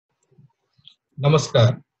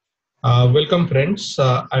Namaskar. Welcome, friends.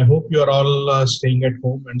 I hope you are all staying at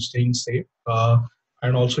home and staying safe,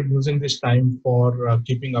 and also using this time for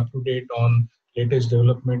keeping up to date on latest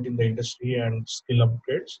development in the industry and skill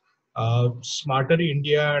upgrades. Smarter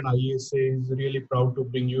India and IESA is really proud to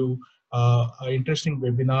bring you an interesting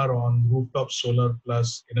webinar on rooftop solar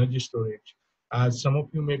plus energy storage. As some of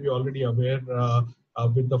you may be already aware,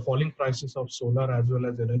 with the falling prices of solar as well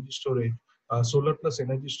as energy storage, solar plus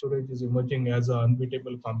energy storage is emerging as an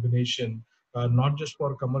unbeatable combination, not just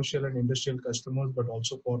for commercial and industrial customers, but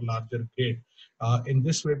also for larger grid. In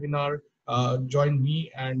this webinar, join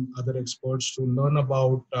me and other experts to learn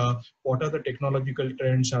about what are the technological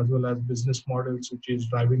trends as well as business models which is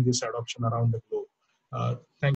driving this adoption around the globe. Thank